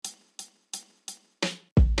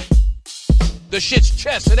The shit's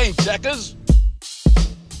chess, it ain't checkers.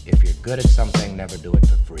 If you're good at something, never do it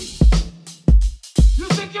for free. You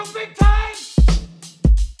think you're big time?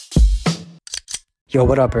 Yo,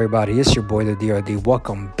 what up, everybody? It's your boy, the DRD.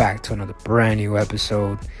 Welcome back to another brand new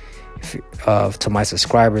episode. To my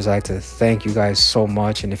subscribers, I'd like to thank you guys so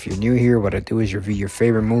much. And if you're new here, what I do is review your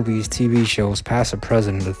favorite movies, TV shows, past or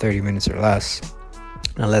present, in 30 minutes or less.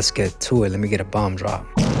 Now let's get to it. Let me get a bomb drop.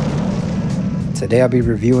 Today I'll be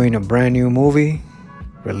reviewing a brand new movie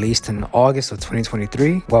released in August of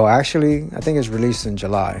 2023. Well, actually, I think it's released in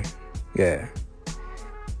July. Yeah.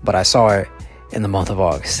 But I saw it in the month of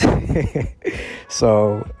August.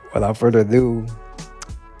 So, without further ado,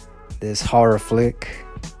 this horror flick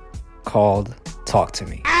called Talk to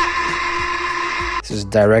Me. This is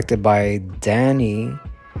directed by Danny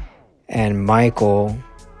and Michael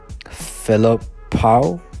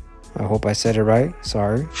Philippou. I hope I said it right.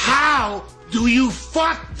 Sorry. How do you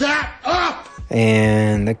fuck that up?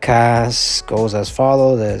 And the cast goes as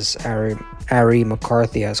follows. There's Ari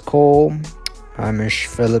McCarthy as Cole, Hamish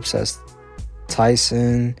Phillips as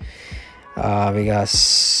Tyson. We got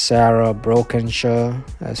Sarah Brokenshaw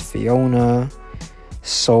as Fiona,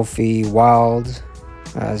 Sophie Wilde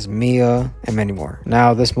as Mia, and many more.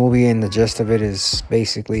 Now, this movie and the gist of it is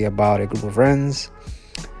basically about a group of friends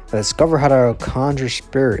that discover how to conjure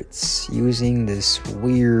spirits using this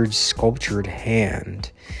weird sculptured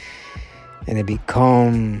hand. And they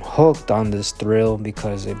become hooked on this thrill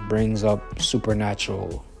because it brings up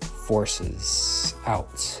supernatural forces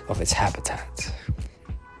out of its habitat.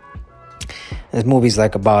 This movie's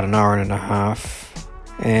like about an hour and a half,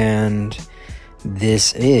 and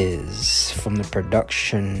this is from the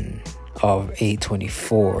production of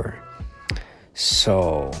A24.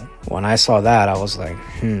 So when I saw that, I was like,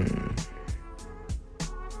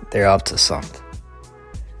 they're up to something.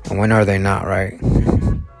 And when are they not, right?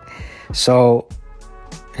 So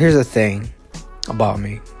here's the thing about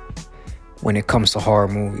me when it comes to horror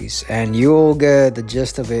movies, and you'll get the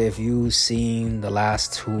gist of it if you've seen the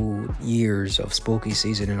last 2 years of spooky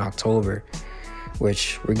season in October,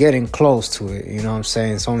 which we're getting close to it. You know what I'm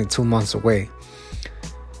saying? It's only 2 months away.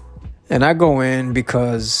 And I go in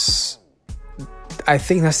because I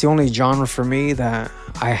think that's the only genre for me that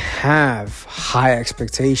I have high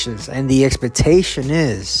expectations. And the expectation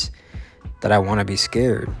is that I want to be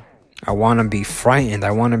scared. I want to be frightened.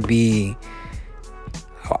 I want to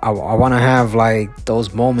have like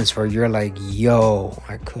those moments where you're like, yo,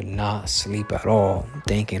 I could not sleep at all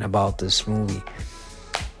thinking about this movie.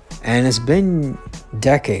 And it's been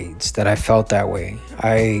decades that I felt that way.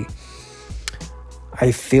 I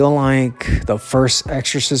feel like the first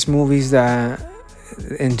Exorcist movies that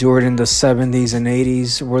endured in the 70s and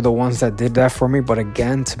 80s were the ones that did that for me. But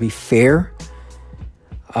again, to be fair,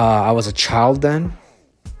 I was a child then.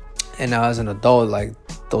 And as an adult, like,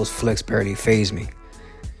 those flicks barely faze me.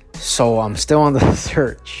 So I'm still on the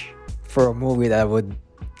search for a movie that would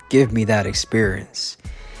give me that experience.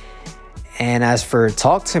 And as for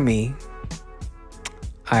Talk to Me,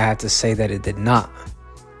 I have to say that it did not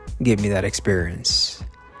give me that experience.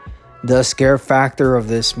 The scare factor of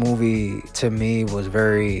this movie to me was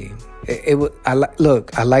very... I like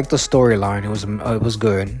the storyline. It was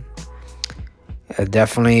good.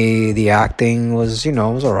 Definitely the acting was,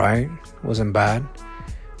 was alright. It wasn't bad.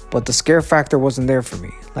 But the scare factor wasn't there for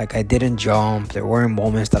me. Like, I didn't jump. There weren't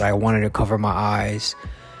moments that I wanted to cover my eyes.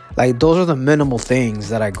 Like, those are the minimal things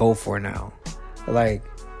that I go for now. Like,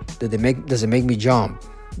 does it make me jump?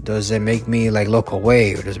 Does it make me, like, look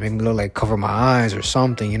away? Or does it make me look like cover my eyes or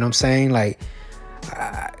something? You know what I'm saying? Like,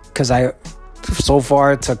 because so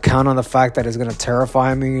far to count on the fact that it's going to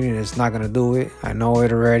terrify me and it's not going to do it. I know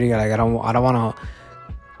it already. Like, I don't want to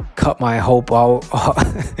cut my hope out.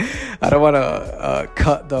 I don't want to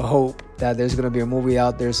cut the hope that there's going to be a movie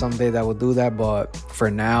out there someday that will do that. But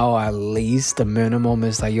for now, at least the minimum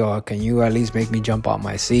is like, yo, can you at least make me jump out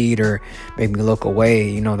my seat or make me look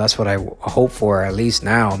away? That's what I hope for, at least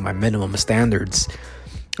now, my minimum standards.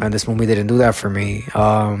 And this movie didn't do that for me.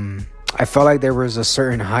 I felt like there was a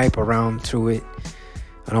certain hype around to it.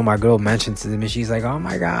 I know my girl mentioned to me, she's like, oh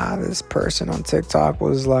my God, this person on TikTok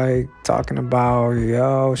was like talking about,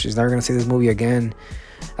 yo, she's never going to see this movie again.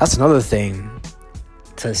 That's another thing.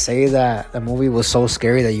 To say that the movie was so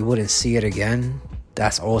scary that you wouldn't see it again,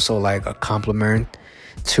 that's also like a compliment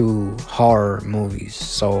to horror movies.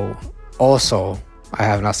 So also, I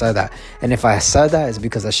have not said that. And if I said that, it's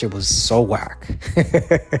because that shit was so whack.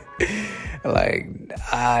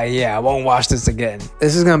 I won't watch this again.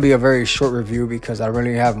 This is going to be a very short review because I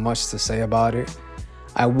really have much to say about it.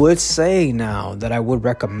 I would say now that I would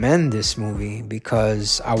recommend this movie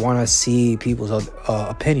because I want to see people's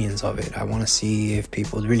opinions of it. I want to see if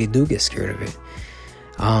people really do get scared of it.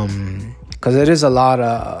 Because it is a lot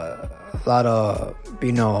of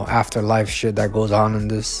afterlife shit that goes on in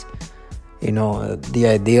this. The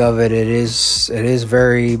idea of it is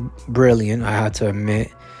very brilliant, I have to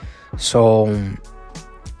admit. So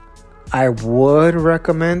I would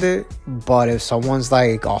recommend it, but if someone's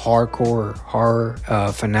like a hardcore horror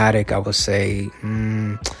fanatic, I would say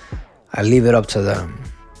I leave it up to them.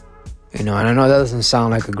 And I know that doesn't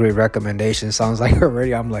sound like a great recommendation. It sounds like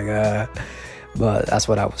already I'm like, but that's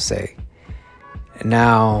what I would say.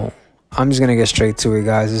 Now, I'm just gonna get straight to it,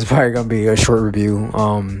 guys. It's probably gonna be a short review.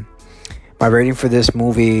 My rating for this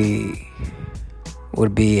movie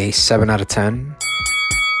would be a 7 out of 10.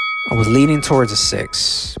 I was leaning towards a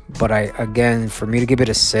 6, but for me to give it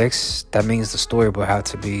a 6, that means the story would have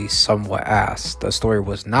to be somewhat ass. The story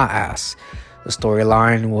was not ass. The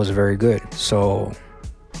storyline was very good. So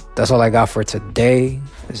that's all I got for today.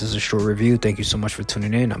 This is a short review. Thank you so much for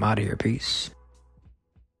tuning in. I'm out of here. Peace.